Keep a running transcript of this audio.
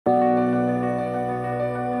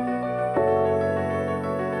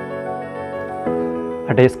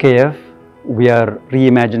At SKF, we are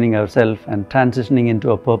reimagining ourselves and transitioning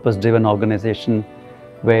into a purpose-driven organization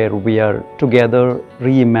where we are together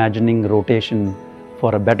reimagining rotation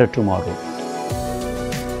for a better tomorrow.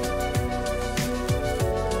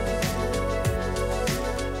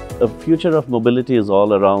 The future of mobility is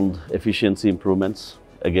all around efficiency improvements,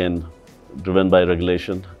 again driven by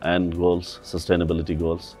regulation and goals, sustainability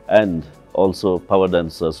goals, and also power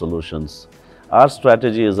dense solutions. Our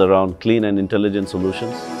strategy is around clean and intelligent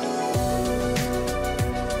solutions.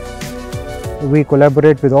 We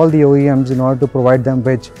collaborate with all the OEMs in order to provide them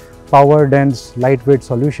with power dense, lightweight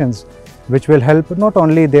solutions which will help not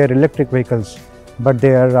only their electric vehicles but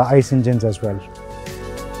their ICE engines as well.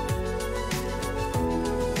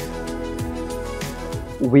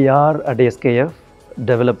 We are at SKF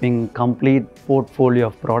developing complete portfolio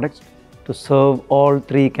of products to serve all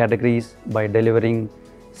three categories by delivering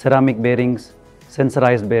ceramic bearings,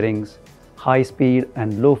 sensorized bearings, high speed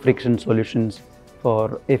and low friction solutions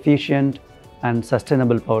for efficient and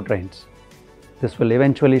sustainable powertrains. This will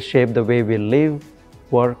eventually shape the way we live,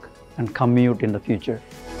 work and commute in the future.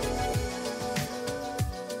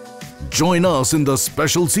 Join us in the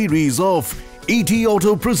special series of ET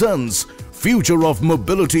Auto Presents Future of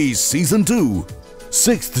Mobility Season 2,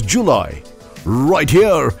 6th July, right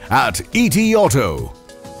here at ET Auto.